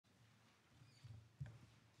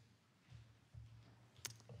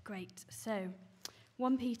Great. So,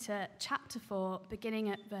 1 Peter chapter 4, beginning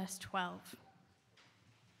at verse 12.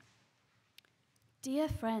 Dear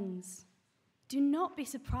friends, do not be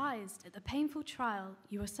surprised at the painful trial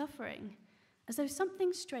you are suffering, as though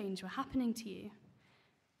something strange were happening to you.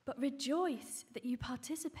 But rejoice that you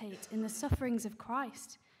participate in the sufferings of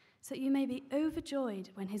Christ, so that you may be overjoyed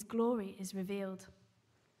when his glory is revealed.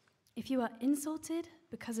 If you are insulted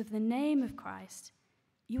because of the name of Christ,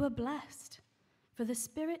 you are blessed, for the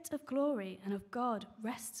Spirit of glory and of God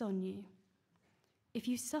rests on you. If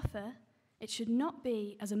you suffer, it should not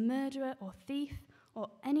be as a murderer or thief or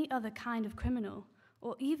any other kind of criminal,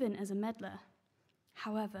 or even as a meddler.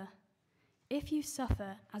 However, if you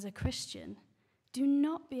suffer as a Christian, do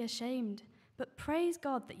not be ashamed, but praise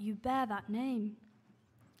God that you bear that name.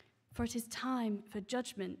 For it is time for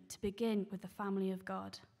judgment to begin with the family of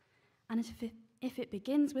God. And if it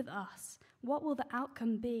begins with us, what will the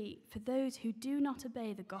outcome be for those who do not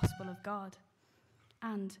obey the gospel of God?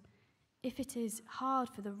 And if it is hard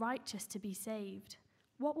for the righteous to be saved,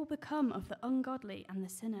 what will become of the ungodly and the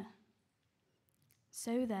sinner?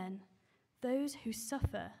 So then, those who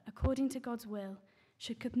suffer according to God's will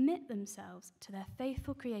should commit themselves to their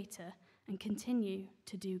faithful Creator and continue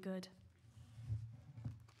to do good.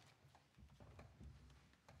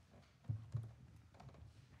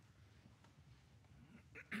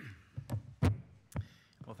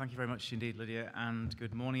 Well, thank you very much indeed, Lydia, and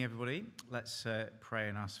good morning, everybody. Let's pray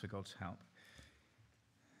and ask for God's help.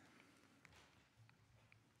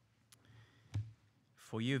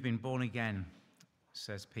 For you have been born again,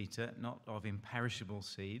 says Peter, not of imperishable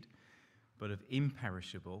seed, but of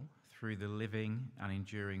imperishable, through the living and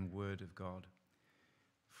enduring word of God.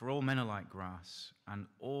 For all men are like grass, and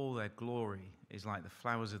all their glory is like the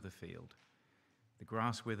flowers of the field. The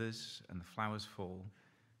grass withers and the flowers fall,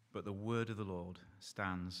 but the word of the Lord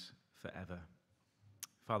stands forever.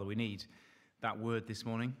 Father, we need that word this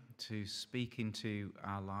morning to speak into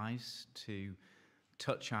our lives, to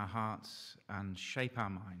touch our hearts and shape our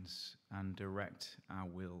minds and direct our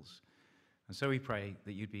wills. And so we pray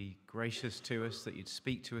that you'd be gracious to us, that you'd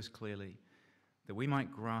speak to us clearly, that we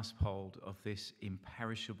might grasp hold of this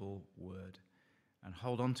imperishable word and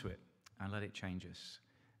hold on to it and let it change us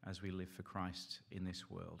as we live for Christ in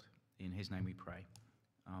this world. In his name we pray.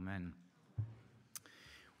 Amen.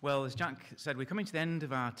 Well, as Jack said, we're coming to the end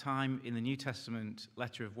of our time in the New Testament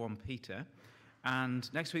letter of 1 Peter,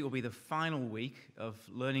 and next week will be the final week of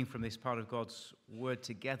learning from this part of God's word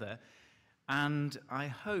together. And I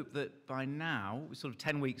hope that by now, we're sort of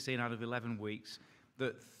 10 weeks in out of 11 weeks,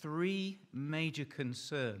 that three major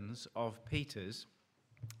concerns of Peter's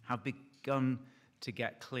have begun to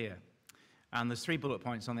get clear. And there's 3 bullet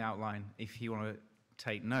points on the outline if you want to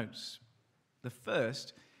take notes. The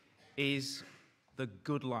first is the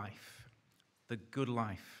good life. The good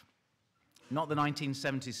life. Not the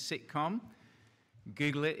 1970s sitcom.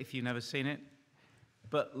 Google it if you've never seen it.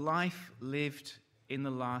 But life lived in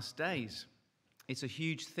the last days. It's a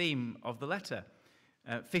huge theme of the letter.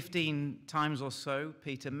 15 times or so,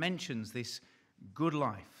 Peter mentions this good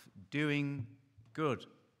life, doing good.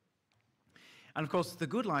 And of course, the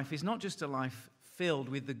good life is not just a life filled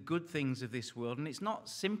with the good things of this world, and it's not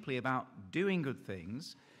simply about doing good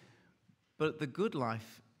things, but the good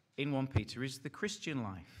life in 1 Peter is the Christian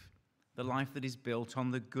life, the life that is built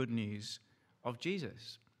on the good news of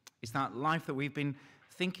Jesus. It's that life that we've been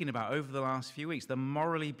thinking about over the last few weeks, the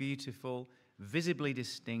morally beautiful, visibly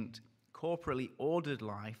distinct, corporately ordered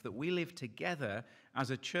life that we live together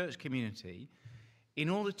as a church community in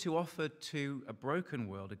order to offer to a broken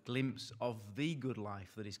world a glimpse of the good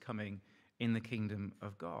life that is coming in the kingdom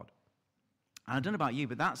of God. And I don't know about you,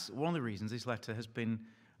 but that's one of the reasons this letter has been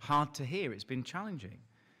hard to hear. It's been challenging.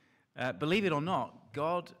 Believe it or not,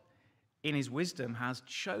 God, in his wisdom, has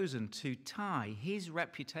chosen to tie his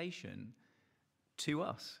reputation to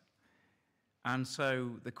us. And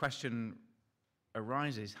so the question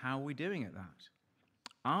arises, how are we doing at that?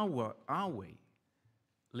 Are we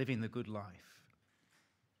living the good life?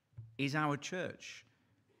 Is our church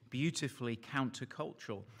beautifully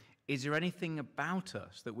countercultural? Is there anything about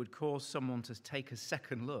us that would cause someone to take a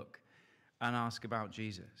second look and ask about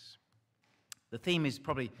Jesus? The theme is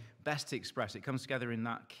probably best expressed. It comes together in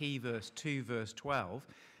that key verse 2, verse 12,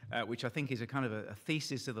 which I think is a kind of a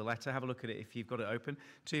thesis of the letter. Have a look at it if you've got it open.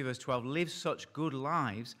 2 verse 12, live such good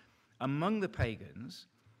lives among the pagans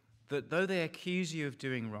that though they accuse you of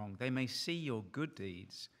doing wrong, they may see your good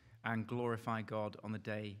deeds and glorify God on the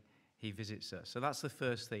day he visits us. So that's the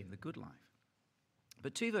first theme, the good life.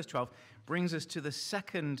 But 2 verse 12 brings us to the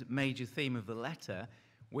second major theme of the letter,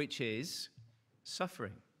 which is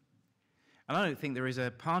suffering. And I don't think there is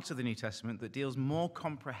a part of the New Testament that deals more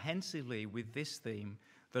comprehensively with this theme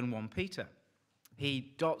than 1 Peter.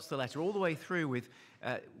 He dots the letter all the way through with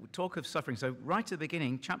talk of suffering. So right at the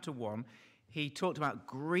beginning, chapter 1, he talked about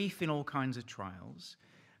grief in all kinds of trials.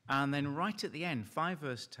 And then right at the end, 5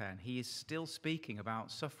 verse 10, he is still speaking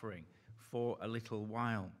about suffering for a little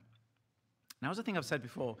while. Now, as I think I've said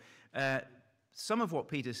before, some of what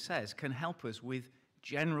Peter says can help us with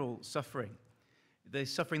general suffering. The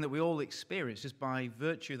suffering that we all experience just by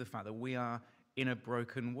virtue of the fact that we are in a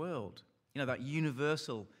broken world. You know, that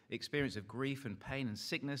universal experience of grief and pain and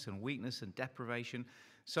sickness and weakness and deprivation,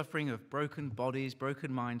 suffering of broken bodies,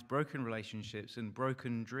 broken minds, broken relationships, and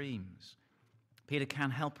broken dreams. Peter can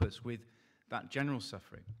help us with that general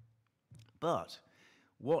suffering. But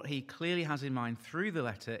what he clearly has in mind through the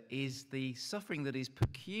letter is the suffering that is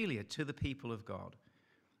peculiar to the people of God.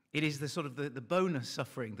 It is the sort of the bonus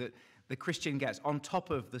suffering that the Christian gets on top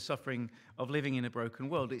of the suffering of living in a broken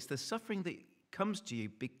world. It's the suffering that comes to you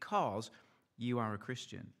because you are a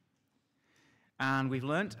Christian. And we've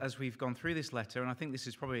learnt as we've gone through this letter, and I think this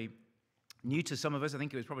is probably new to some of us, I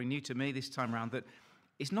think it was probably new to me this time around, that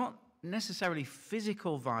it's not necessarily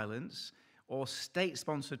physical violence or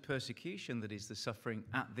state-sponsored persecution that is the suffering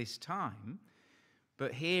at this time,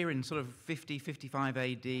 but here in sort of 50, 55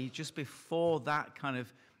 AD, just before that kind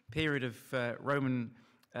of period of Roman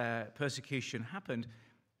persecution happened,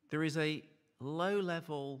 there is a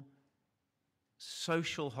low-level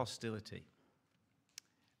social hostility,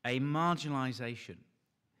 a marginalization.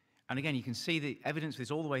 And again, you can see the evidence of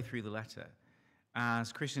this all the way through the letter,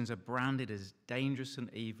 as Christians are branded as dangerous and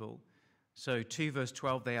evil. So 2 verse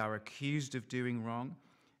 12, they are accused of doing wrong.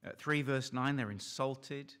 3 verse 9, they're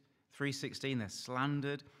insulted. 3:16, they're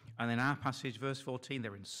slandered. And then our passage, verse 14,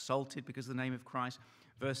 they're insulted because of the name of Christ.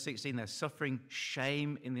 Verse 16, they're suffering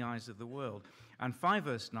shame in the eyes of the world. And 5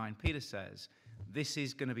 verse 9, Peter says, this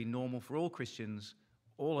is going to be normal for all Christians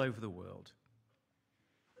all over the world.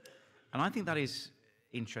 And I think that is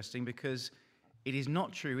interesting because it is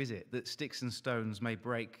not true, is it, that sticks and stones may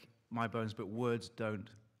break my bones, but words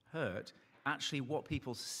don't hurt. Actually, what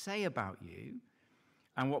people say about you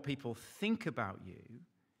and what people think about you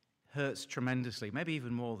hurts tremendously, maybe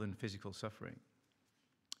even more than physical suffering.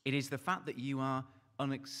 It is the fact that you are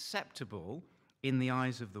unacceptable in the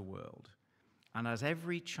eyes of the world. And as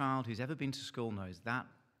every child who's ever been to school knows, that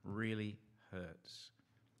really hurts.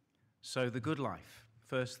 So the good life,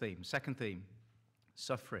 first theme. Second theme,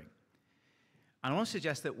 suffering. And I want to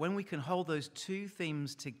suggest that when we can hold those two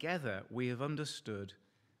themes together, we have understood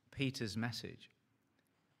Peter's message.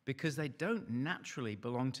 Because they don't naturally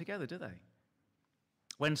belong together, do they?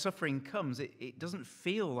 When suffering comes, it doesn't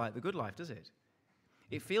feel like the good life, does it?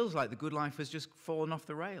 It feels like the good life has just fallen off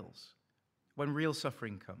the rails when real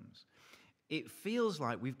suffering comes. It feels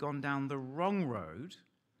like we've gone down the wrong road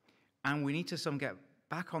and we need to get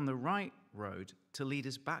back on the right road to lead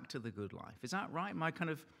us back to the good life. Is that right? Am I kind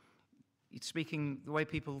of speaking the way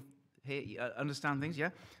people understand things? Yeah?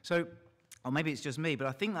 So, or maybe it's just me, but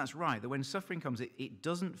I think that's right, that when suffering comes, it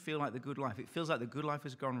doesn't feel like the good life. It feels like the good life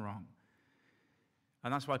has gone wrong.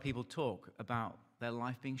 And that's why people talk about their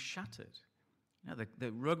life being shattered. You know,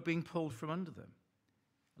 the rug being pulled from under them,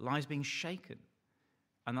 lives being shaken.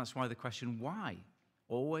 And that's why the question, why,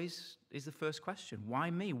 always is the first question. Why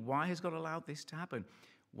me? Why has God allowed this to happen?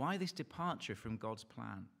 Why this departure from God's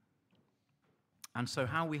plan? And so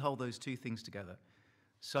how we hold those two things together,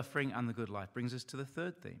 suffering and the good life, brings us to the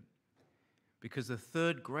third theme. Because the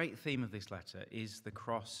third great theme of this letter is the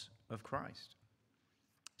cross of Christ.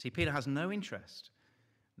 See, Peter has no interest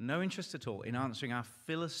at all in answering our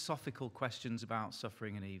philosophical questions about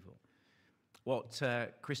suffering and evil. What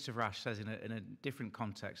Christopher Ashe says in a different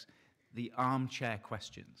context, the armchair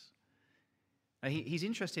questions. He's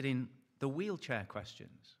interested in the wheelchair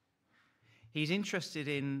questions. He's interested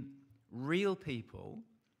in real people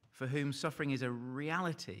for whom suffering is a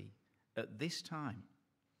reality at this time.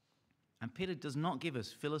 And Peter does not give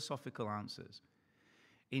us philosophical answers.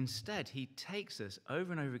 Instead, he takes us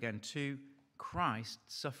over and over again to Christ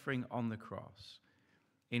suffering on the cross,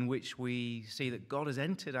 in which we see that God has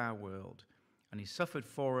entered our world and he suffered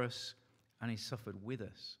for us and he suffered with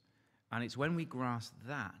us. And it's when we grasp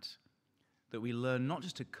that we learn not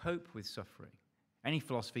just to cope with suffering. Any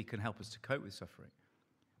philosophy can help us to cope with suffering,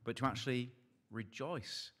 but to actually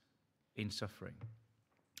rejoice in suffering.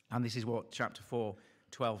 And this is what chapter 4,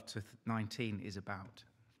 12 to 19 is about.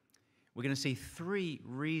 We're going to see 3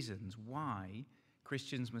 reasons why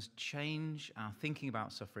Christians must change our thinking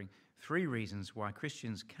about suffering. 3 reasons why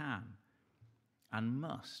Christians can and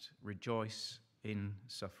must rejoice in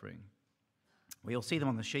suffering. We'll see them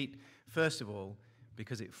on the sheet. First of all,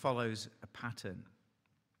 because it follows a pattern.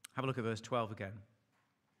 Have a look at verse 12 again.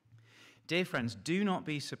 Dear friends, do not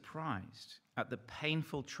be surprised at the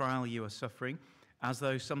painful trial you are suffering, as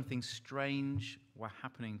though something strange were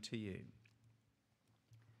happening to you.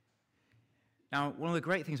 Now, one of the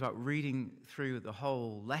great things about reading through the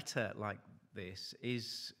whole letter like this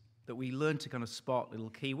is that we learn to kind of spot little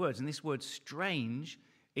key words. And this word strange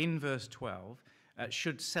in verse 12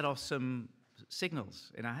 should set off some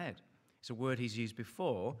signals in our head. It's a word he's used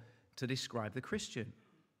before to describe the Christian.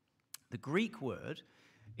 The Greek word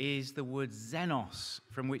is the word xenos,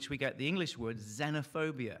 from which we get the English word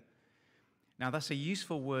xenophobia. Now, that's a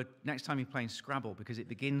useful word next time you're playing Scrabble because it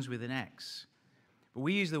begins with an X. But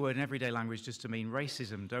we use the word in everyday language just to mean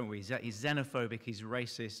racism, don't we? He's xenophobic, he's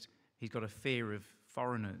racist, he's got a fear of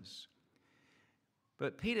foreigners.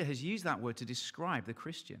 But Peter has used that word to describe the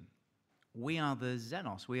Christian. We are the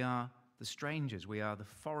xenos, we are the strangers, we are the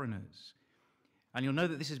foreigners. And you'll know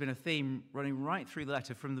that this has been a theme running right through the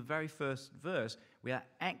letter. From the very first verse, we are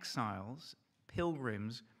exiles,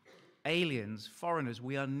 pilgrims, aliens, foreigners.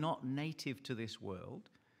 We are not native to this world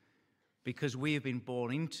because we have been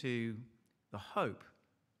born into the hope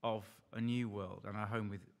of a new world, and our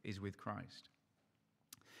home is with Christ.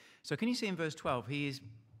 So can you see in verse 12, he is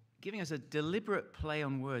giving us a deliberate play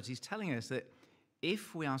on words. He's telling us that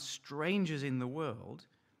if we are strangers in the world,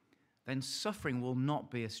 then suffering will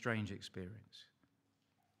not be a strange experience.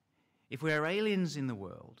 If we are aliens in the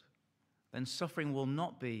world, then suffering will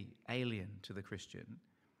not be alien to the Christian,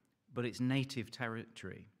 but its native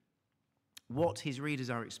territory. What his readers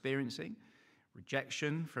are experiencing,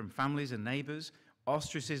 rejection from families and neighbors,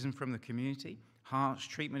 ostracism from the community, harsh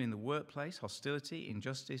treatment in the workplace, hostility,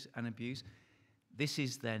 injustice, and abuse, this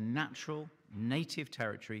is their natural, native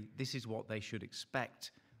territory. This is what they should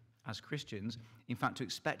expect as Christians. In fact, to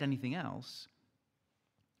expect anything else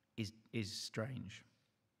is strange.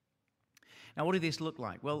 Now, what did this look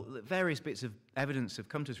like? Well, various bits of evidence have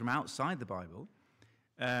come to us from outside the Bible.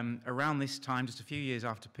 Around this time, just a few years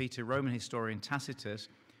after Peter, Roman historian Tacitus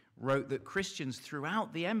wrote that Christians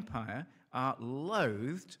throughout the empire are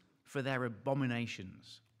loathed for their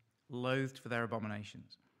abominations. Loathed for their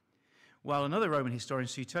abominations. While another Roman historian,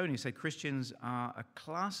 Suetonius, said Christians are a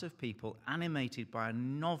class of people animated by a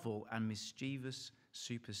novel and mischievous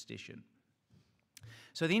superstition.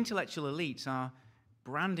 So the intellectual elites are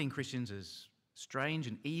branding Christians as strange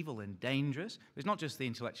and evil and dangerous. It's not just the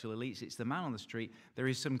intellectual elites, it's the man on the street. There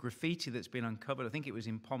is some graffiti that's been uncovered, I think it was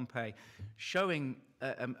in Pompeii, showing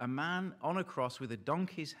a man on a cross with a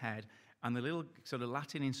donkey's head and the little sort of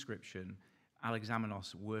Latin inscription,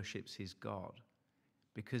 Alexamenos worships his God.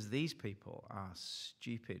 Because these people are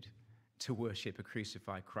stupid to worship a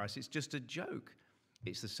crucified Christ. It's just a joke.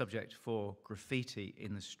 It's the subject for graffiti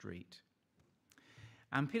in the street.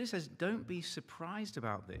 And Peter says, don't be surprised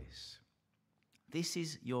about this. This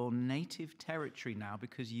is your native territory now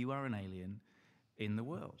because you are an alien in the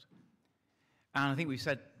world. And I think we've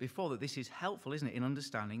said before that this is helpful, isn't it, in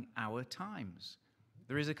understanding our times.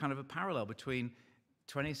 There is a kind of a parallel between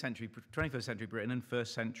 21st century Britain and 1st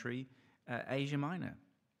century Asia Minor.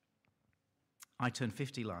 I turned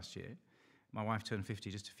 50 last year. My wife turned 50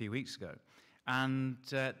 just a few weeks ago. And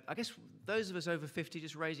I guess those of us over 50,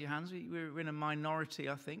 just raise your hands. We're in a minority,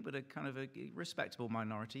 I think, but a kind of a respectable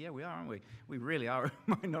minority. Yeah, we are, aren't we? We really are a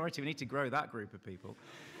minority. We need to grow that group of people.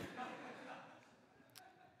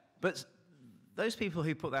 But those people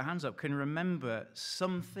who put their hands up can remember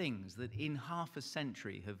some things that in half a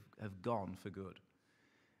century have gone for good.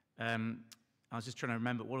 I was just trying to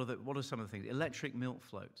remember, what are some of the things? Electric milk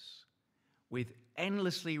floats with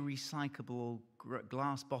endlessly recyclable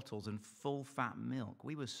glass bottles and full-fat milk.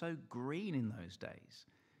 We were so green in those days,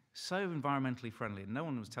 so environmentally friendly, and no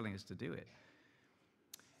one was telling us to do it.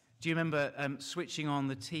 Do you remember switching on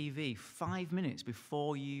the TV 5 minutes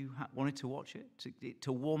before you wanted to watch it,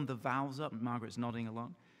 to warm the valves up? Margaret's nodding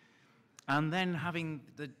along. And then having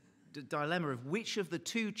the dilemma of which of the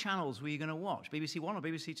two channels were you going to watch, BBC One or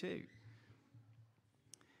BBC Two?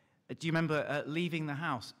 Do you remember leaving the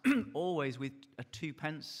house always with a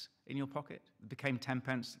 2p in your pocket? It became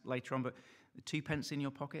 10p later on, but 2p in your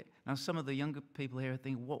pocket. Now, some of the younger people here are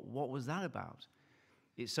thinking, what was that about?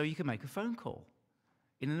 It's so you can make a phone call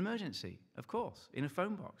in an emergency, of course, in a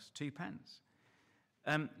phone box, 2p.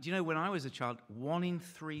 Do you know, when I was a child, 1 in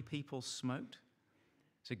 3 people smoked?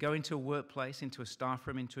 So go into a workplace, into a staff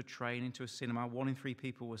room, into a train, into a cinema, 1 in 3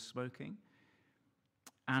 people were smoking.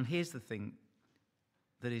 And here's the thing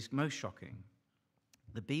that is most shocking.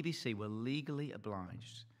 The BBC were legally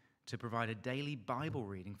obliged to provide a daily Bible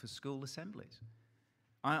reading for school assemblies.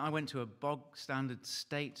 I went to a bog-standard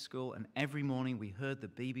state school, and every morning we heard the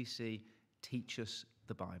BBC teach us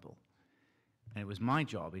the Bible. And it was my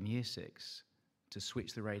job in year 6 to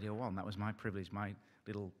switch the radio on. That was my privilege, my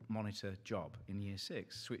little monitor job in year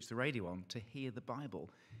 6. Switch the radio on to hear the Bible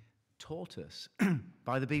taught us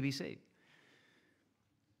by the BBC.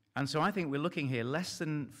 And so I think we're looking here less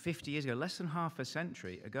than 50 years ago, less than half a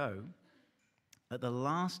century ago, at the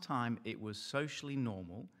last time it was socially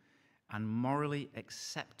normal and morally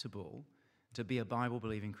acceptable to be a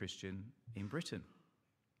Bible-believing Christian in Britain.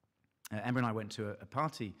 Emma and I went to a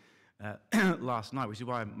party last night, which is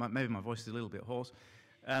why maybe my voice is a little bit hoarse.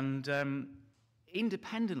 And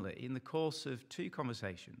independently, in the course of 2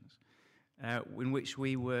 conversations, in which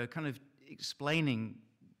we were kind of explaining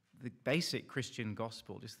the basic Christian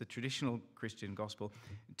gospel, just the traditional Christian gospel,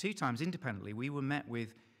 2 times independently, we were met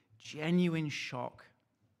with genuine shock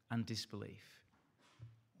and disbelief.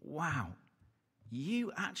 Wow,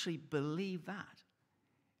 you actually believe that?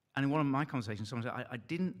 And in one of my conversations, someone said, I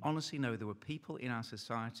didn't honestly know there were people in our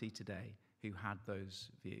society today who had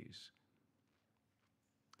those views.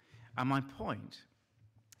 And my point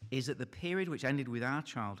is that the period which ended with our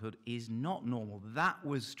childhood is not normal. That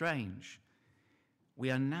was strange. We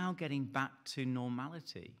are now getting back to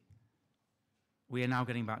normality. We are now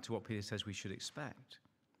getting back to what Peter says we should expect.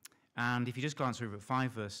 And if you just glance over at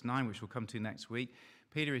 5 verse 9, which we'll come to next week,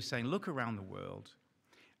 Peter is saying, look around the world,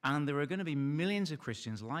 and there are going to be millions of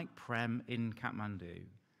Christians like Prem in Kathmandu,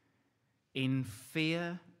 in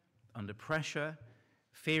fear, under pressure,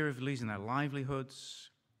 fear of losing their livelihoods,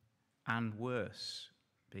 and worse,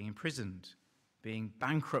 being imprisoned, being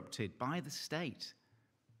bankrupted by the state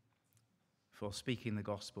for speaking the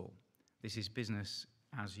gospel. This is business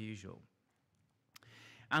as usual.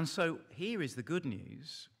 And so here is the good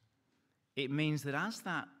news. It means that as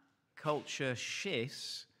that culture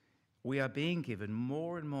shifts, we are being given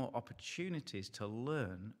more and more opportunities to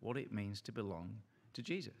learn what it means to belong to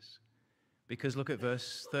Jesus. Because look at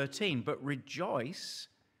verse 13. But rejoice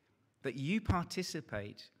that you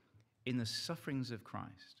participate in the sufferings of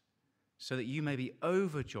Christ, so that you may be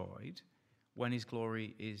overjoyed when his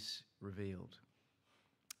glory is revealed.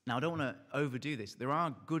 Now, I don't want to overdo this. There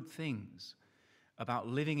are good things about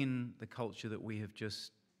living in the culture that we have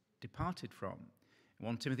just departed from. In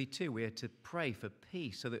 1 Timothy 2, we are to pray for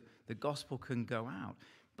peace so that the gospel can go out.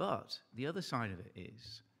 But the other side of it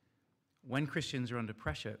is, when Christians are under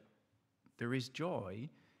pressure, there is joy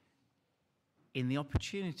in the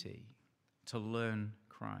opportunity to learn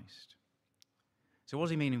Christ. So what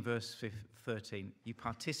does he mean in verse 13? You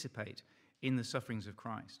participate in the sufferings of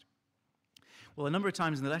Christ. Well, a number of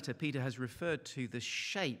times in the letter, Peter has referred to the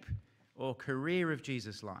shape or career of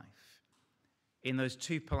Jesus' life in those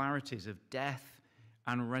 2 polarities of death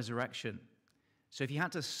and resurrection. So if you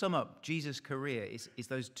had to sum up Jesus' career, it's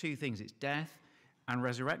those 2 things. It's death and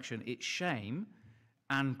resurrection. It's shame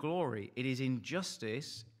and glory. It is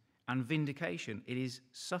injustice and vindication. It is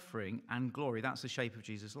suffering and glory. That's the shape of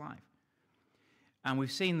Jesus' life. And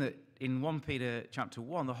we've seen that in 1 Peter chapter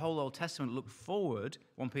 1, the whole Old Testament looked forward,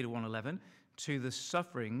 1 Peter 1:11, to the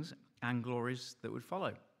sufferings and glories that would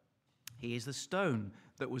follow. He is the stone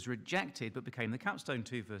that was rejected but became the capstone,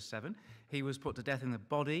 2 verse 7. He was put to death in the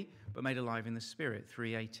body but made alive in the spirit,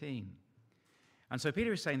 3:18. And so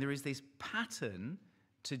Peter is saying there is this pattern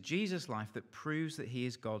to Jesus' life that proves that he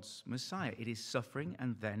is God's Messiah. It is suffering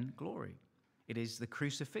and then glory. It is the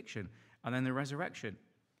crucifixion and then the resurrection.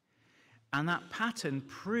 And that pattern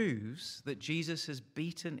proves that Jesus has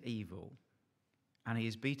beaten evil and he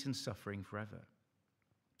has beaten suffering forever.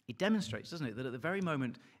 It demonstrates, doesn't it, that at the very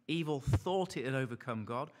moment evil thought it had overcome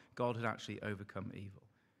God, God had actually overcome evil.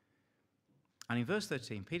 And in verse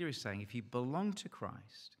 13, Peter is saying, if you belong to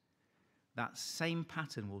Christ, that same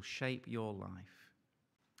pattern will shape your life.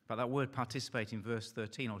 But that word participate in verse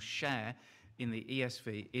 13, or share in the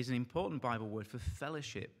ESV, is an important Bible word for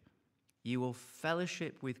fellowship. You will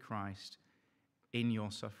fellowship with Christ in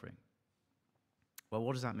your suffering. Well,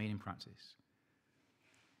 what does that mean in practice?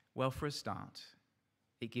 Well, for a start,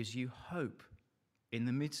 it gives you hope in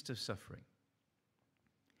the midst of suffering.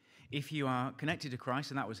 If you are connected to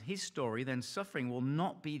Christ, and that was his story, then suffering will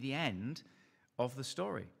not be the end of the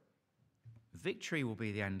story. Victory will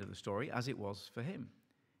be the end of the story, as it was for him.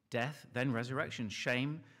 Death, then resurrection.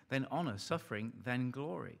 Shame, then honor. Suffering, then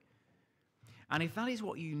glory. And if that is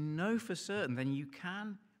what you know for certain, then you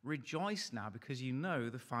can rejoice now because you know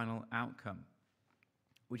the final outcome.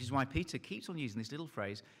 Which is why Peter keeps on using this little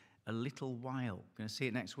phrase, a little while. We're going to see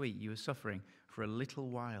it next week. You are suffering for a little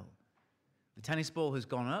while. The tennis ball has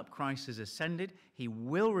gone up. Christ has ascended. He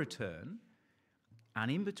will return.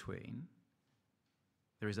 And in between,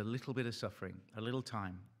 there is a little bit of suffering, a little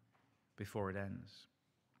time before it ends.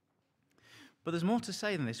 But there's more to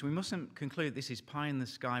say than this. We mustn't conclude this is pie in the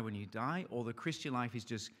sky when you die, or the Christian life is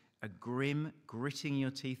just a grim, gritting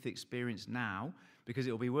your teeth experience now, because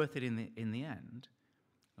it will be worth it in the end.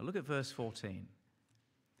 Now look at verse 14.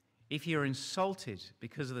 If you're insulted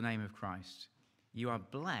because of the name of Christ, you are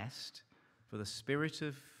blessed, for the Spirit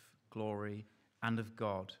of glory and of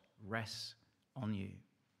God rests on you.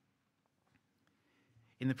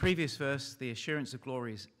 In the previous verse, the assurance of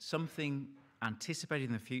glory is something anticipated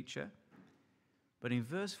in the future. But in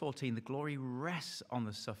verse 14, the glory rests on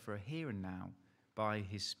the sufferer here and now by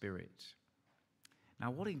his Spirit.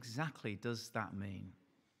 Now, what exactly does that mean?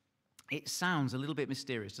 It sounds a little bit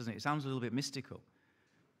mysterious, doesn't it? It sounds a little bit mystical.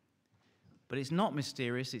 But it's not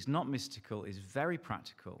mysterious, it's not mystical, it's very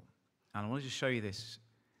practical. And I want to just show you this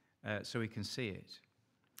so we can see it.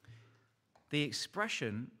 The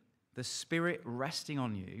expression, the Spirit resting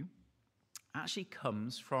on you, actually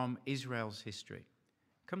comes from Israel's history.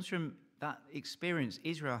 It comes from that experience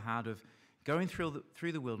Israel had of going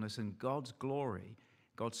through the wilderness, and God's glory,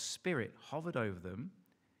 God's Spirit hovered over them,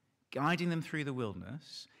 guiding them through the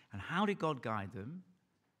wilderness. And how did God guide them?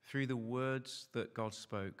 Through the words that God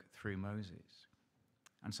spoke through Moses.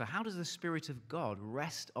 And so how does the Spirit of God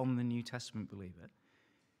rest on the New Testament believer?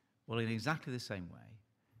 Well, in exactly the same way,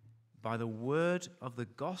 by the word of the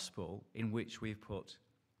gospel in which we've put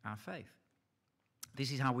our faith.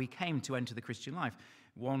 This is how we came to enter the Christian life.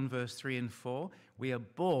 1 verse 3 and 4, we are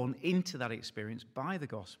born into that experience by the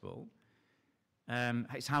gospel.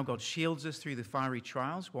 It's how God shields us through the fiery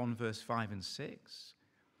trials, 1 verse 5 and 6.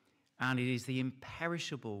 And it is the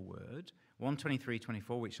imperishable word,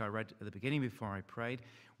 1:23-24, which I read at the beginning before I prayed,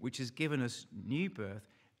 which has given us new birth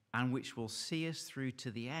and which will see us through to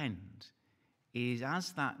the end. It is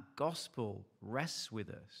as that gospel rests with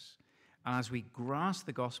us, and as we grasp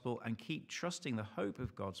the gospel and keep trusting the hope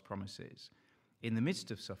of God's promises in the midst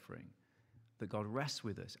of suffering, that God rests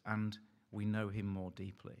with us and we know him more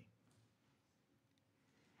deeply.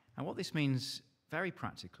 And what this means very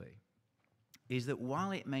practically is that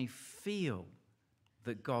while it may feel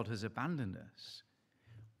that God has abandoned us,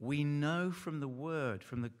 we know from the word,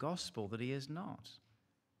 from the gospel, that he has not.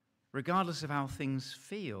 Regardless of how things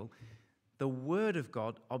feel, the word of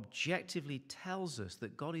God objectively tells us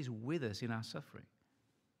that God is with us in our suffering.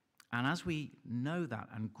 And as we know that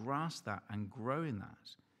and grasp that and grow in that,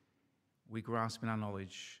 we grasp in our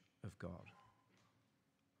knowledge of God.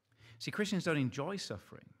 See, Christians don't enjoy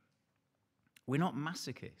suffering. We're not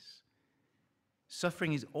masochists.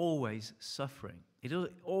 Suffering is always suffering. It is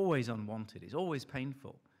always unwanted. It's always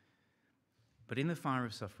painful. But in the fire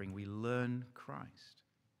of suffering, we learn Christ.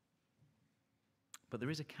 But there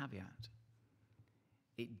is a caveat.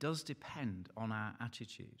 It does depend on our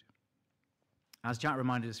attitude. As Jack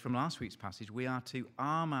reminded us from last week's passage, we are to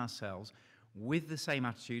arm ourselves with the same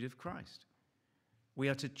attitude of Christ. We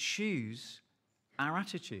are to choose our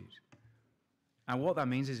attitude. And what that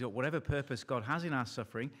means is that whatever purpose God has in our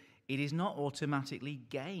suffering, it is not automatically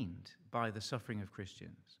gained by the suffering of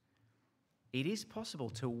Christians. It is possible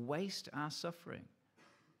to waste our suffering.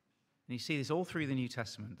 And you see this all through the New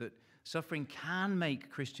Testament, that suffering can make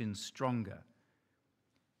Christians stronger,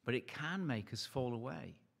 but it can make us fall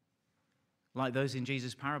away. Like those in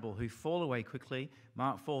Jesus' parable who fall away quickly,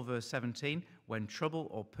 Mark 4 verse 17, when trouble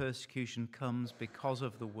or persecution comes because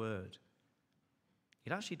of the word.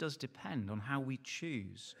 It actually does depend on how we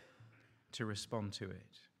choose to respond to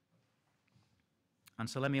it. And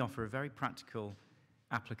so let me offer a very practical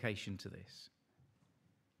application to this.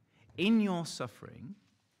 In your suffering,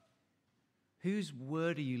 whose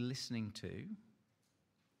word are you listening to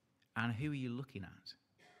and who are you looking at?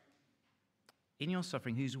 In your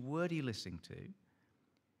suffering, whose word are you listening to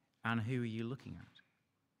and who are you looking at?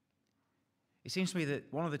 It seems to me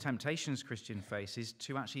that one of the temptations Christians face is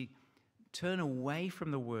to actually turn away from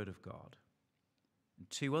the word of God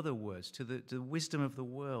to other words, to the wisdom of the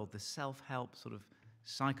world, the self-help sort of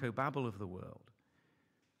psychobabble of the world.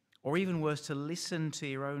 Or even worse, to listen to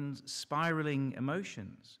your own spiraling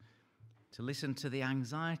emotions, to listen to the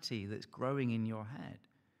anxiety that's growing in your head.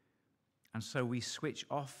 And so we switch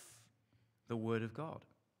off the word of God.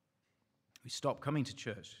 We stop coming to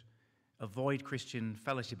church, avoid Christian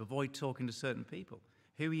fellowship, avoid talking to certain people.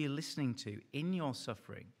 Who are you listening to in your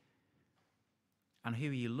suffering? And who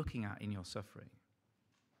are you looking at in your suffering?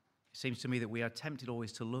 It seems to me that we are tempted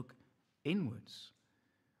always to look inwards,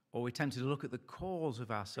 or we're tempted to look at the cause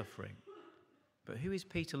of our suffering. But who is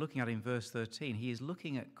Peter looking at in verse 13? He is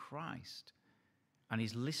looking at Christ, and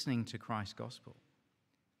he's listening to Christ's gospel.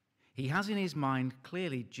 He has in his mind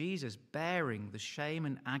clearly Jesus bearing the shame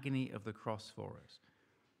and agony of the cross for us.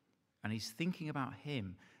 And he's thinking about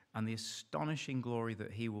him, and the astonishing glory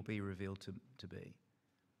that he will be revealed to be.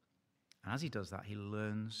 And as he does that, he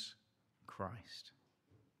learns Christ.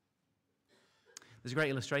 There's a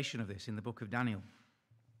great illustration of this in the book of Daniel.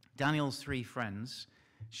 Daniel's three friends,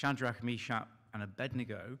 Shadrach, Meshach, and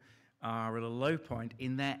Abednego, are at a low point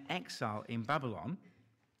in their exile in Babylon.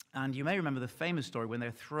 And you may remember the famous story when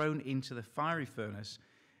they're thrown into the fiery furnace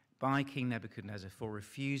by King Nebuchadnezzar for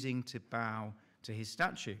refusing to bow to his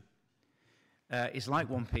statue. It's like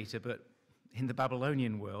 1 Peter, but in the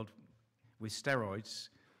Babylonian world with steroids,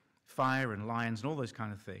 fire and lions and all those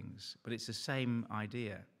kind of things. But it's the same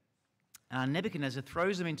idea. And Nebuchadnezzar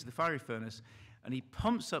throws them into the fiery furnace, and he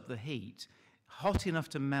pumps up the heat, hot enough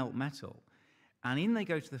to melt metal. And in they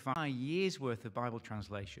go to the fire. A year's worth of Bible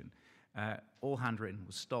translation, all handwritten,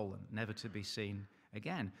 was stolen, never to be seen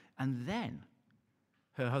again. And then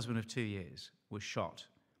her husband of 2 years was shot,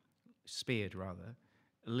 speared rather,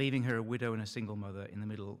 leaving her a widow and a single mother in the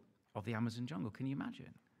middle of the Amazon jungle. Can you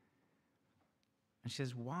imagine? And she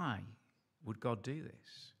says, why would God do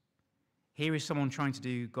this? Here is someone trying to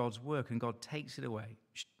do God's work, and God takes it away.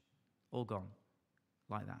 All gone,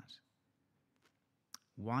 like that.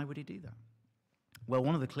 Why would he do that? Well,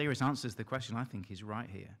 one of the clearest answers to the question, I think, is right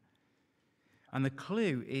here. And the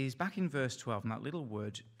clue is back in verse 12, in that little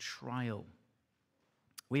word, trial.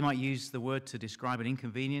 We might use the word to describe an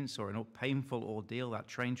inconvenience or a painful ordeal. That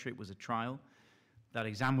train trip was a trial. That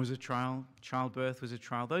exam was a trial. Childbirth was a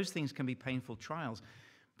trial. Those things can be painful trials.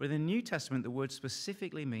 But in the New Testament, the word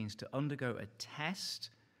specifically means to undergo a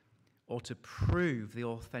test or to prove the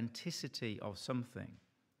authenticity of something.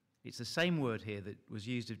 It's the same word here that was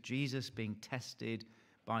used of Jesus being tested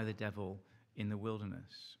by the devil in the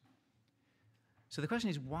wilderness. So the question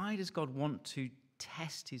is, why does God want to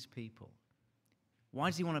test his people? Why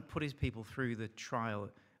does he want to put his people through the trial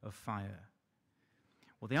of fire?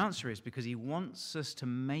 Well, the answer is because he wants us to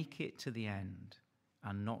make it to the end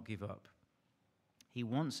and not give up. He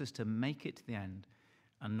wants us to make it to the end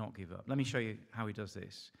and not give up. Let me show you how he does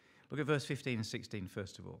this. Look at verse 15 and 16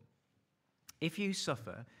 first of all. If you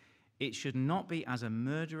suffer, it should not be as a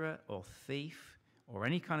murderer or thief or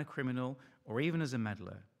any kind of criminal or even as a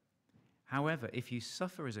meddler. However, if you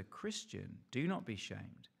suffer as a Christian, do not be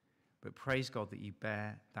shamed, but praise God that you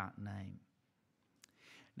bear that name.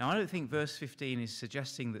 Now, I don't think verse 15 is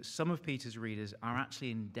suggesting that some of Peter's readers are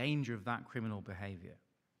actually in danger of that criminal behavior.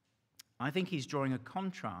 I think he's drawing a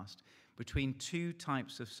contrast between two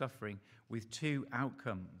types of suffering with two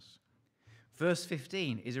outcomes. Verse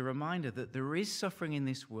 15 is a reminder that there is suffering in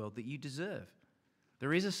this world that you deserve.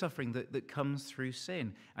 There is a suffering that comes through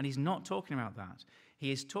sin, and he's not talking about that.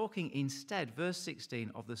 He is talking instead, verse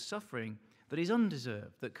 16, of the suffering that is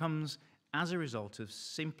undeserved, that comes as a result of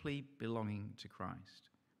simply belonging to Christ.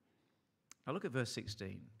 Now look at verse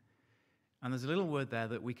 16. And there's a little word there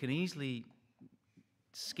that we can easily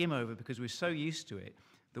skim over because we're so used to it,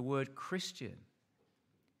 the word Christian.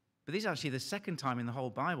 But this is actually the second time in the whole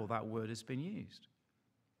Bible that word has been used.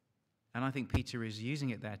 And I think Peter is using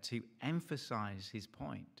it there to emphasize his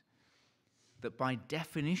point that by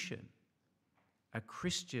definition, a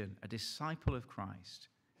Christian, a disciple of Christ,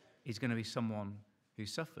 is going to be someone who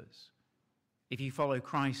suffers. If you follow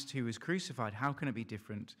Christ who was crucified, how can it be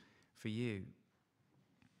different for you?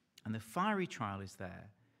 And the fiery trial is there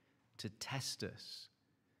to test us,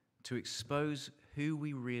 to expose who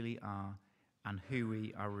we really are and who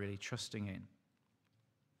we are really trusting in.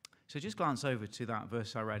 So just glance over to that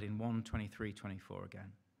verse I read in 1:23-24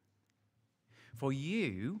 again. For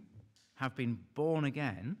you have been born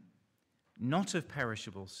again, not of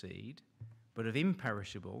perishable seed, but of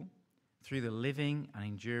imperishable, through the living and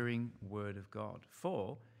enduring word of God.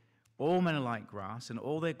 For all men are like grass, and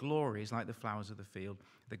all their glory is like the flowers of the field.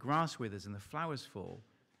 The grass withers and the flowers fall,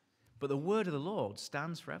 but the word of the Lord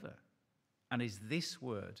stands forever, and is this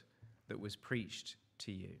word that was preached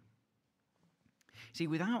to you. See,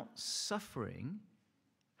 without suffering,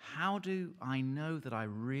 how do I know that I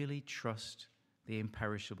really trust the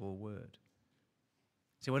imperishable word?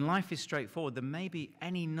 So when life is straightforward, there may be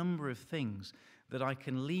any number of things that I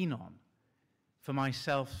can lean on for my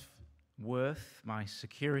self-worth, my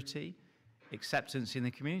security, acceptance in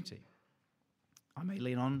the community. I may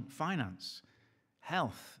lean on finance,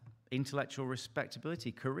 health, intellectual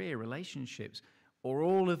respectability, career, relationships, or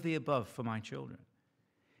all of the above for my children.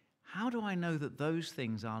 How do I know that those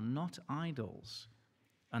things are not idols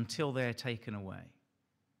until they are taken away?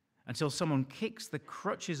 Until someone kicks the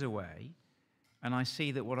crutches away and I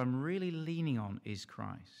see that what I'm really leaning on is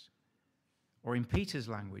Christ. Or in Peter's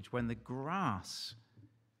language, when the grass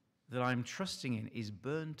that I'm trusting in is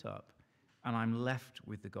burnt up and I'm left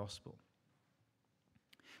with the gospel.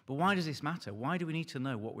 But why does this matter? Why do we need to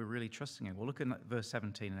know what we're really trusting in? Well, look at verse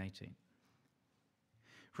 17 and 18.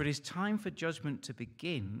 For it is time for judgment to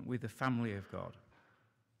begin with the family of God.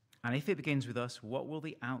 And if it begins with us, what will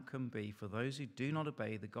the outcome be for those who do not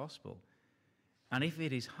obey the gospel? And if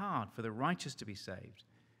it is hard for the righteous to be saved,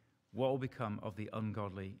 what will become of the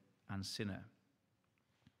ungodly and sinner?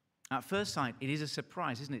 At first sight, it is a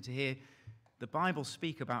surprise, isn't it, to hear the Bible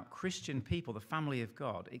speak about Christian people, the family of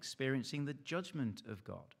God, experiencing the judgment of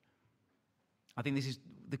God. I think this is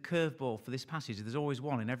the curveball for this passage. There's always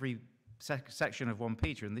one in every section of 1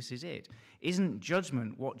 Peter, and this is it. Isn't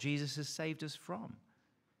judgment what Jesus has saved us from?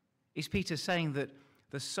 Is Peter saying that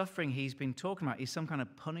the suffering he's been talking about is some kind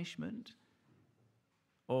of punishment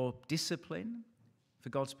or discipline for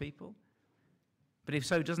God's people? But if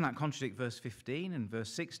so, doesn't that contradict verse 15 and verse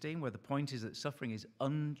 16, where the point is that suffering is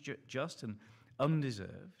unjust and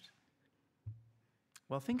undeserved?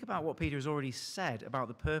 Well, think about what Peter has already said about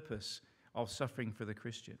the purpose of suffering for the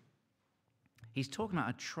Christian. He's talking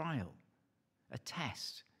about a trial, a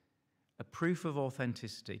test, a proof of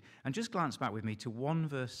authenticity. And just glance back with me to 1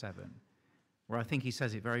 verse 7, where I think he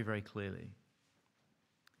says it very, very clearly.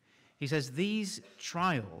 He says, these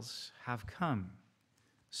trials have come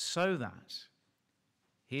so that,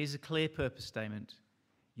 here's a clear purpose statement,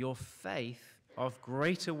 your faith of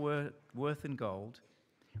greater worth than gold,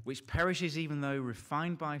 which perishes even though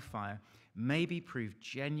refined by fire, may be proved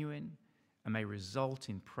genuine and may result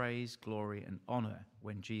in praise, glory, and honor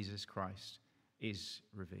when Jesus Christ is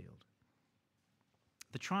revealed.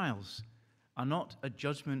 The trials are not a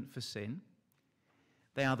judgment for sin.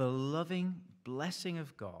 They are the loving blessing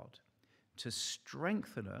of God to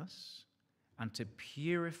strengthen us and to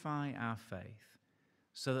purify our faith,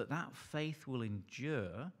 so that that faith will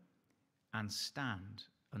endure and stand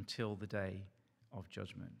until the day of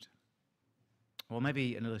judgment. Well,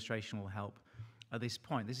 maybe an illustration will help at this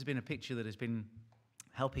point. This has been a picture that has been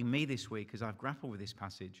helping me this week as I've grappled with this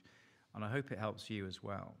passage, and I hope it helps you as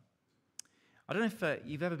well. I don't know if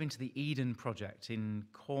you've ever been to the Eden Project in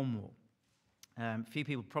Cornwall. A few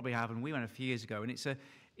people probably have, and we went a few years ago, and it's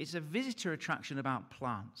a visitor attraction about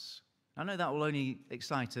plants. I know that will only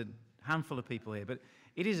excite a handful of people here, but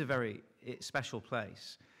it is a very special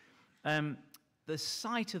place. The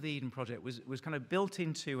site of the Eden Project was kind of built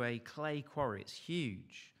into a clay quarry. It's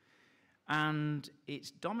huge. And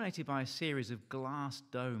it's dominated by a series of glass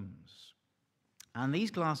domes. And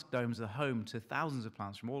these glass domes are home to thousands of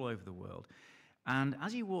plants from all over the world. And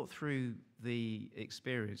as you walk through the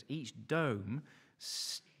experience, each dome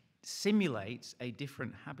simulates a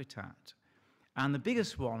different habitat. And the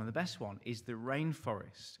biggest one and the best one is the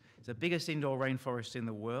rainforest. It's the biggest indoor rainforest in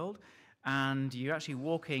the world. And you're actually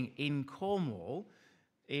walking in Cornwall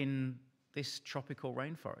in this tropical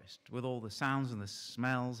rainforest with all the sounds and the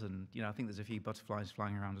smells. And, I think there's a few butterflies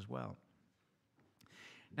flying around as well.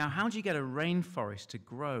 Now, how do you get a rainforest to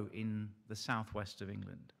grow in the southwest of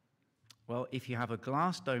England? Well, if you have a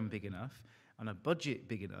glass dome big enough and a budget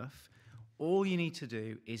big enough, all you need to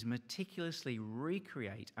do is meticulously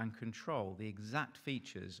recreate and control the exact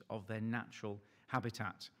features of their natural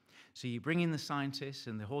habitat. So you bring in the scientists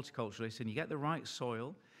and the horticulturalists, and you get the right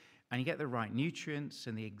soil, and you get the right nutrients,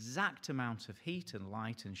 and the exact amount of heat and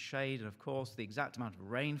light and shade, and of course the exact amount of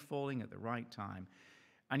rain falling at the right time.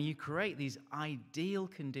 And you create these ideal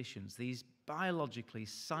conditions, these biologically,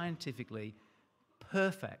 scientifically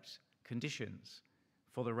perfect conditions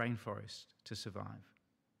for the rainforest to survive.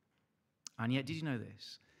 And yet, did you know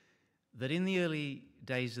this? That in the early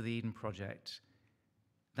days of the Eden Project,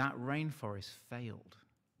 that rainforest failed.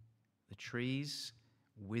 The trees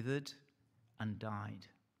withered and died.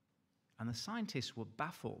 And the scientists were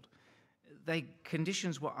baffled. Their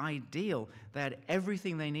conditions were ideal. They had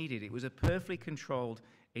everything they needed. It was a perfectly controlled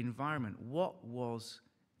environment. What was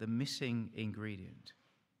the missing ingredient?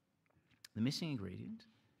 The missing ingredient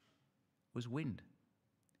was wind.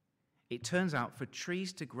 It turns out for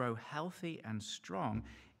trees to grow healthy and strong,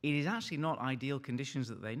 it is actually not ideal conditions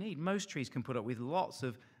that they need. Most trees can put up with lots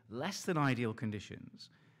of less than ideal conditions.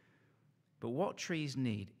 But what trees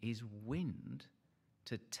need is wind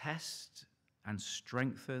to test and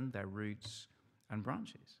strengthen their roots and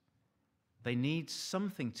branches. They need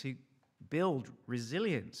something to build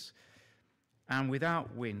resilience. And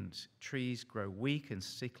without wind, trees grow weak and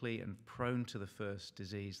sickly and prone to the first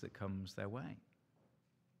disease that comes their way.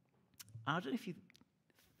 I don't know if you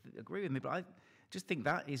agree with me, but I just think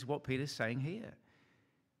that is what Peter's saying here.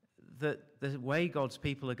 That the way God's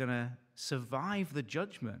people are going to survive the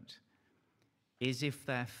judgment is if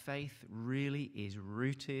their faith really is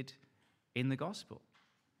rooted in the gospel.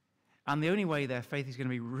 And the only way their faith is going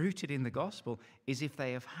to be rooted in the gospel is if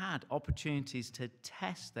they have had opportunities to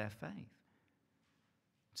test their faith,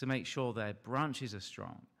 to make sure their branches are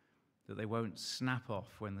strong, that they won't snap off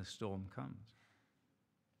when the storm comes.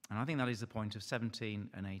 And I think that is the point of 17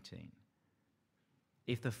 and 18.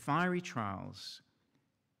 If the fiery trials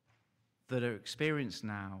that are experienced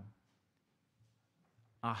now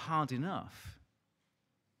are hard enough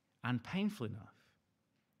and painful enough,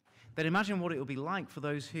 then imagine what it will be like for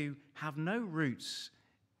those who have no roots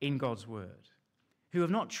in God's word, who have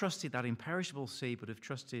not trusted that imperishable seed but have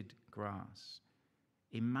trusted grass.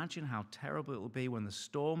 Imagine how terrible it will be when the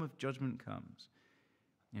storm of judgment comes.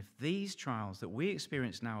 If these trials that we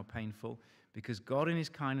experience now are painful because God in his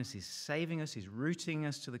kindness is saving us, is rooting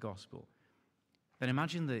us to the gospel, then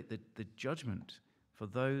imagine the judgment for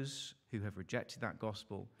those who have rejected that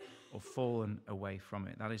gospel or fallen away from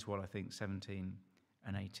it. That is what I think 17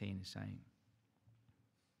 and 18 is saying.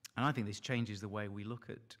 And I think this changes the way we look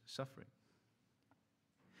at suffering.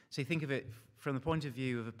 See, think of it from the point of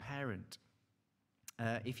view of a parent.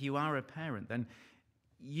 If you are a parent, then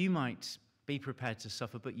you might be prepared to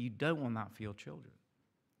suffer, but you don't want that for your children.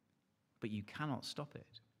 But you cannot stop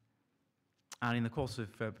it. And in the course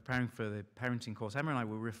of preparing for the parenting course, Emma and I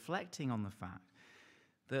were reflecting on the fact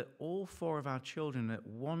that all 4 of our children at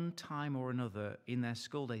one time or another in their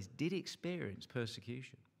school days did experience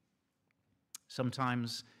persecution.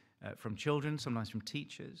 Sometimes from children, sometimes from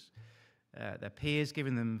teachers, their peers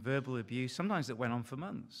giving them verbal abuse, sometimes that went on for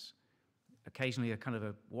months. Occasionally a kind of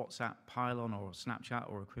a WhatsApp pile-on or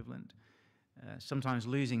Snapchat or equivalent. Sometimes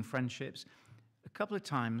losing friendships. A couple of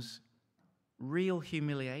times, real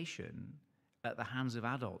humiliation at the hands of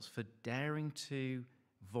adults for daring to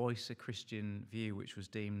voice a Christian view which was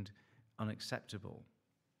deemed unacceptable.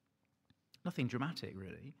 Nothing dramatic,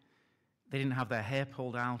 really. They didn't have their hair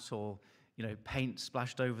pulled out or, paint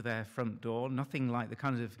splashed over their front door. Nothing like the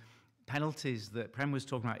kind of penalties that Prem was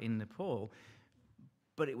talking about in Nepal.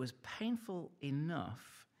 But it was painful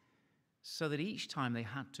enough so that each time they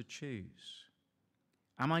had to choose.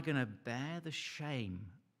 Am I going to bear the shame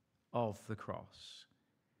of the cross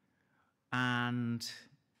and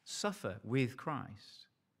suffer with Christ?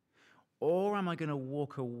 Or am I going to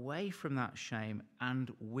walk away from that shame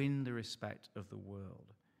and win the respect of the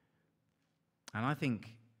world? And I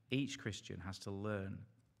think each Christian has to learn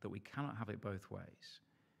that we cannot have it both ways.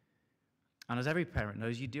 And as every parent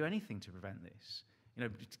knows, you do anything to prevent this.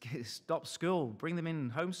 Stop school, bring them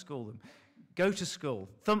in, homeschool them, go to school,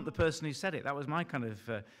 thump the person who said it. That was my kind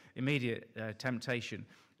of immediate temptation.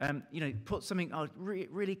 Put something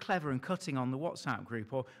really clever and cutting on the WhatsApp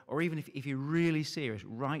group, or even if you're really serious,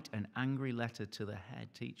 write an angry letter to the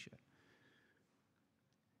head teacher.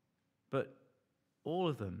 But all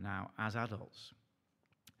of them now, as adults,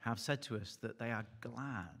 have said to us that they are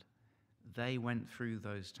glad they went through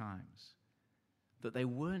those times, that they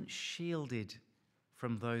weren't shielded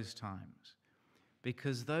from those times,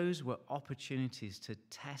 because those were opportunities to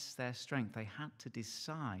test their strength. They had to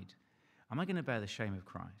decide, am I going to bear the shame of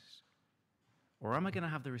Christ? Or am I going to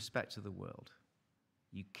have the respect of the world?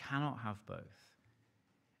 You cannot have both.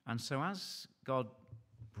 And so as God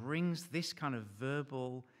brings this kind of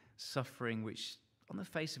verbal suffering, which on the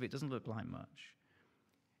face of it doesn't look like much,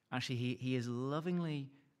 actually he is lovingly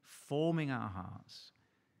forming our hearts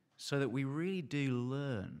so that we really do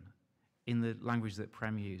learn, in the language that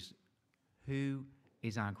Prem used, who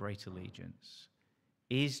is our great allegiance?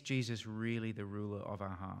 Is Jesus really the ruler of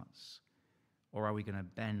our hearts? Or are we going to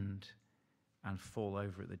bend and fall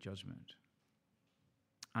over at the judgment?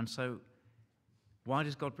 And so, why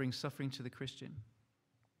does God bring suffering to the Christian?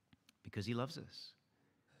 Because he loves us.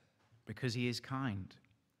 Because he is kind.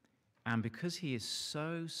 And because he is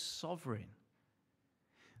so sovereign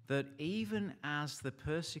that even as the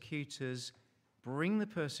persecutors bring the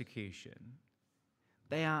persecution,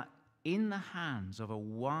 they are in the hands of a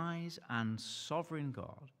wise and sovereign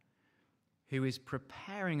God who is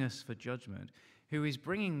preparing us for judgment, who is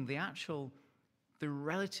bringing the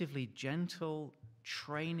relatively gentle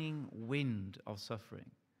training wind of suffering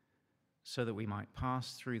so that we might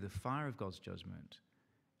pass through the fire of God's judgment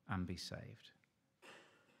and be saved.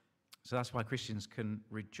 So that's why Christians can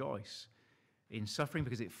rejoice in suffering,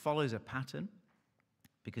 because it follows a pattern,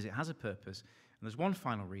 because it has a purpose. And there's one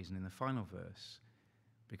final reason in the final verse,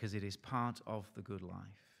 because it is part of the good life.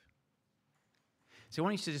 So I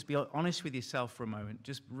want you to just be honest with yourself for a moment,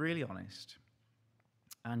 just really honest.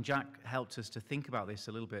 And Jack helped us to think about this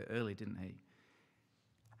a little bit early, didn't he?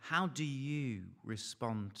 How do you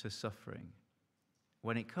respond to suffering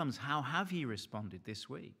when it comes? How have you responded this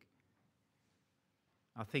week?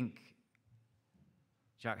 I think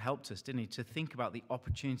Jack helped us, didn't he, to think about the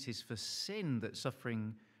opportunities for sin that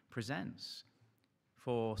suffering presents,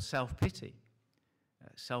 for self-pity,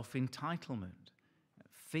 self-entitlement,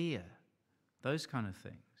 fear, those kind of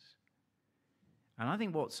things. And I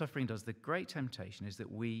think what suffering does, the great temptation, is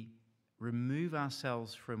that we remove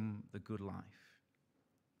ourselves from the good life.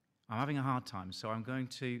 I'm having a hard time, so I'm going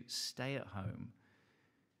to stay at home.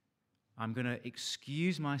 I'm going to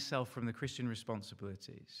excuse myself from the Christian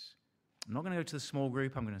responsibilities. I'm not going to go to the small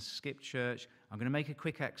group. I'm going to skip church. I'm going to make a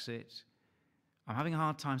quick exit. I'm having a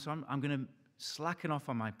hard time, so I'm going to slacken off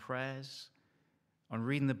on my prayers, on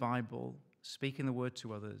reading the Bible, speaking the word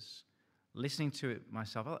to others, listening to it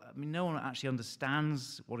myself. I mean, no one actually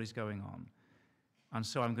understands what is going on, and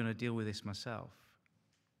so I'm going to deal with this myself.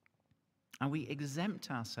 And we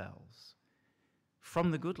exempt ourselves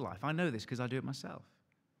from the good life. I know this because I do it myself.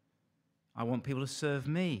 I want people to serve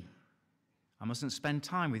me. I mustn't spend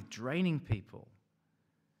time with draining people.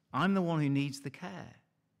 I'm the one who needs the care.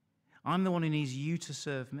 I'm the one who needs you to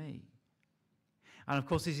serve me. And of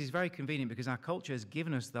course, this is very convenient because our culture has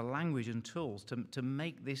given us the language and tools to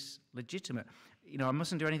make this legitimate. You know, I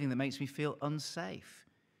mustn't do anything that makes me feel unsafe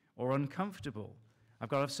or uncomfortable. I've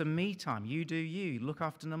got to have some me time. You do you. Look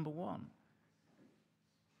after number one.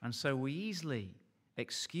 And so we easily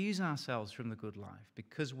excuse ourselves from the good life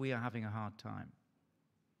because we are having a hard time.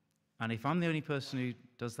 And if I'm the only person who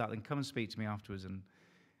does that, then come and speak to me afterwards and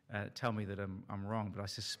tell me that I'm wrong. But I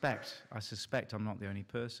suspect I'm not the only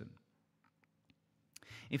person.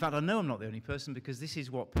 In fact, I know I'm not the only person because this is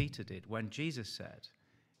what Peter did when Jesus said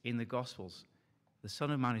in the Gospels, the Son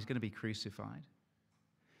of Man is going to be crucified.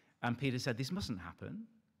 And Peter said, this mustn't happen.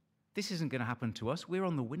 This isn't going to happen to us. We're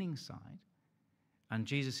on the winning side. And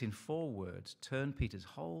Jesus, in 4 words, turned Peter's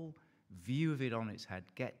whole view of it on its head.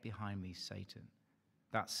 Get behind me, Satan.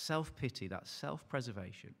 That self-pity, that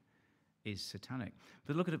self-preservation is satanic.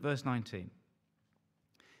 But look at it, verse 19.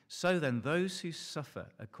 So then, those who suffer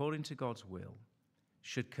according to God's will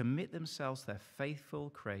should commit themselves to their faithful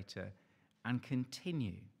Creator and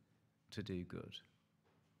continue to do good.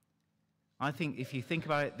 I think if you think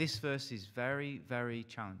about it, this verse is very, very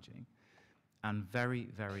challenging and very,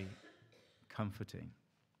 very comforting.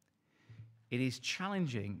 It is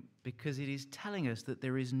challenging because it is telling us that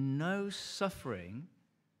there is no suffering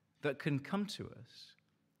that can come to us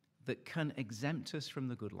that can exempt us from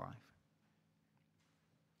the good life.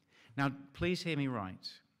 Now, please hear me right.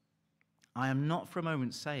 I am not for a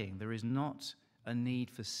moment saying there is not a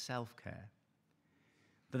need for self-care,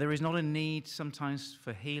 that there is not a need sometimes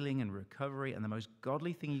for healing and recovery, and the most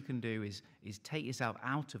godly thing you can do is take yourself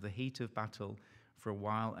out of the heat of battle for a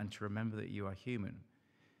while and to remember that you are human.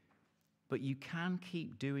 But you can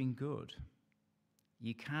keep doing good.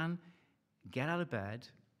 You can get out of bed,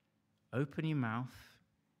 open your mouth,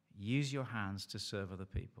 use your hands to serve other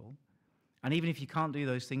people. And even if you can't do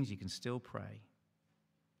those things, you can still pray.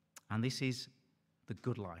 And this is the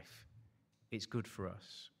good life. It's good for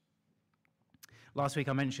us. Last week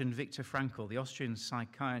I mentioned Viktor Frankl, the Austrian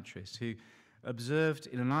psychiatrist who observed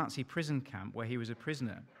in a Nazi prison camp where he was a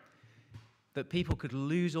prisoner that people could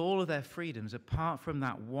lose all of their freedoms apart from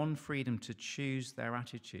that one freedom to choose their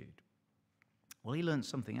attitude. Well, he learned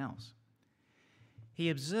something else. He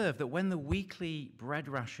observed that when the weekly bread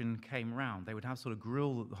ration came round, they would have sort of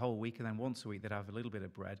gruel the whole week, and then once a week they'd have a little bit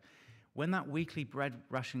of bread. When that weekly bread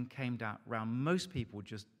ration came round, most people would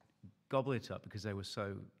just gobble it up because they were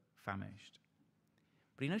so famished.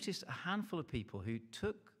 But he noticed a handful of people who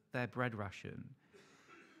took their bread ration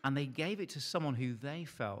and they gave it to someone who they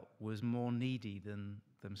felt was more needy than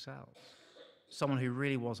themselves, someone who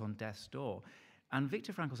really was on death's door. And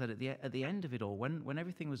Viktor Frankl said at the end of it all, when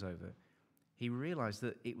everything was over, he realized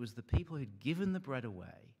that it was the people who'd given the bread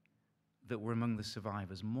away that were among the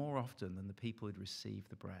survivors more often than the people who'd received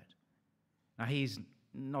the bread. Now, he's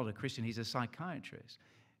not a Christian, he's a psychiatrist.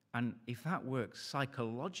 And if that works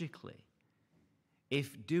psychologically,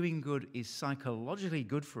 if doing good is psychologically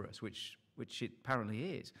good for us, which it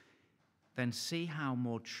apparently is, then see how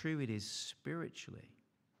more true it is spiritually.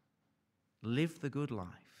 Live the good life,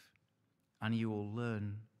 and you will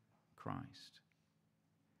learn Christ.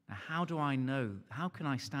 Now, how do I know? How can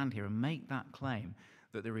I stand here and make that claim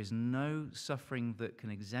that there is no suffering that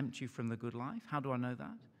can exempt you from the good life? How do I know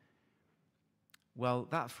that? Well,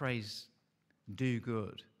 that phrase, do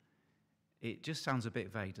good, it just sounds a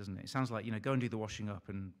bit vague, doesn't it? It sounds like, go and do the washing up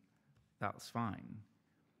and that's fine.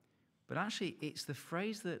 But actually, it's the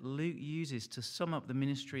phrase that Luke uses to sum up the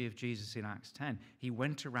ministry of Jesus in Acts 10. He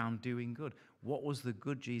went around doing good. What was the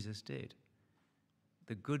good Jesus did?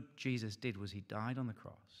 The good Jesus did was he died on the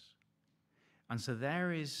cross. And so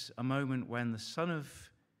there is a moment when the Son of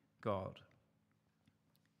God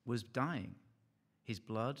was dying. His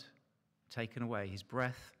blood taken away, his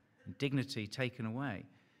breath and dignity taken away.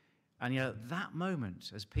 And yet at that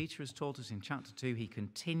moment, as Peter has taught us in chapter 2, he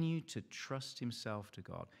continued to trust himself to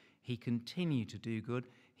God. He continued to do good.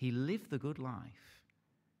 He lived the good life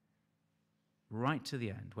right to the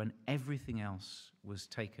end when everything else was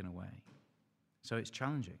taken away. So it's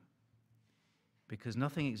challenging because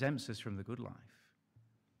nothing exempts us from the good life.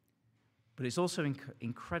 But it's also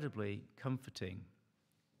incredibly comforting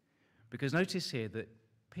because notice here that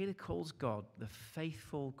Peter calls God the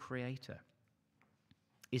faithful creator.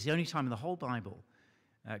 It's the only time in the whole Bible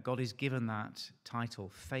God is given that title,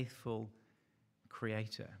 faithful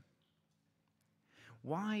creator.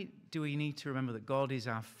 Why do we need to remember that God is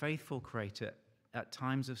our faithful creator at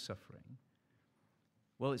times of suffering?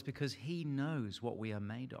 Well, it's because he knows what we are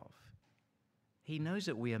made of. He knows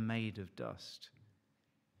that we are made of dust.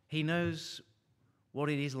 He knows what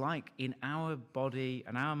it is like in our body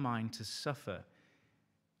and our mind to suffer,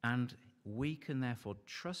 and we can therefore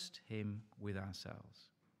trust him with ourselves.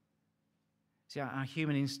 See, our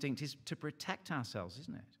human instinct is to protect ourselves,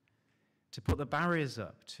 isn't it? To put the barriers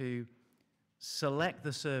up, to select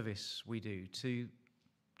the service we do, to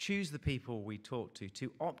choose the people we talk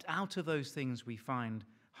to opt out of those things we find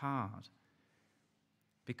hard,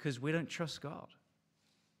 because we don't trust God,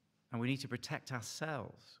 and we need to protect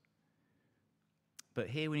ourselves. But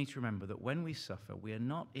here we need to remember that when we suffer, we are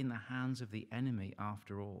not in the hands of the enemy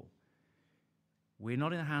after all. We're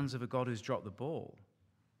not in the hands of a God who's dropped the ball.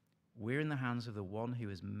 We're in the hands of the one who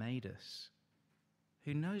has made us,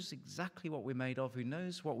 who knows exactly what we're made of, who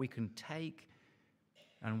knows what we can take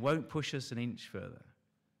and won't push us an inch further,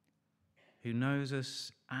 who knows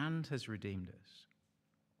us and has redeemed us,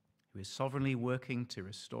 who is sovereignly working to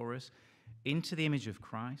restore us into the image of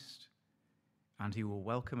Christ, and who will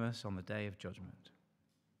welcome us on the day of judgment.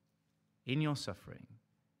 In your suffering,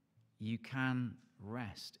 you can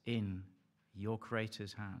rest in your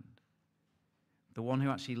Creator's hand, the one who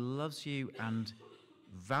actually loves you and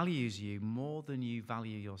values you more than you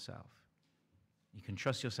value yourself. You can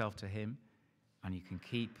trust yourself to him, and you can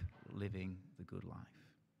keep living the good life.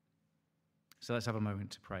 So let's have a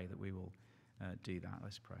moment to pray that we will do that.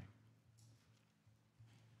 Let's pray.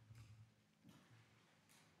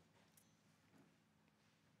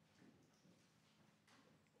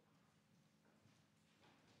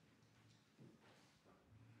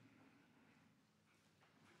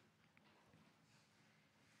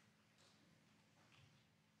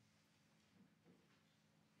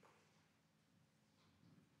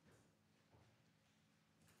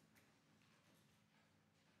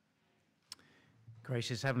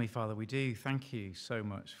 Gracious Heavenly Father, we do thank you so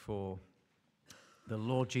much for the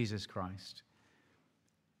Lord Jesus Christ,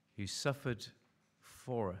 who suffered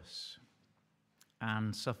for us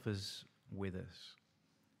and suffers with us.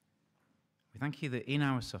 We thank you that in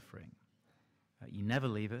our suffering, you never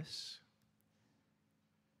leave us,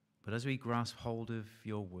 but as we grasp hold of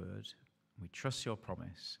your word, we trust your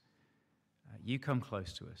promise, you come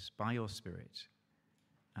close to us by your Spirit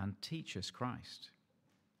and teach us Christ,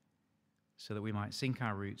 so that we might sink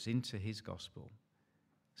our roots into his gospel,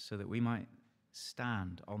 so that we might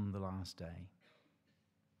stand on the last day.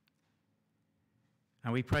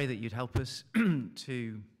 And we pray that you'd help us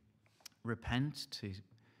to repent, to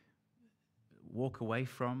walk away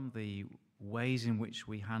from the ways in which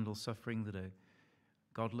we handle suffering that are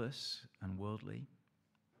godless and worldly,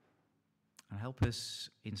 and help us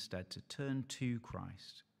instead to turn to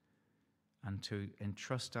Christ and to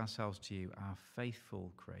entrust ourselves to you, our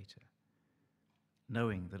faithful Creator,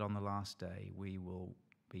 knowing that on the last day we will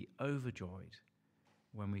be overjoyed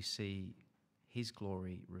when we see his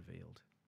glory revealed.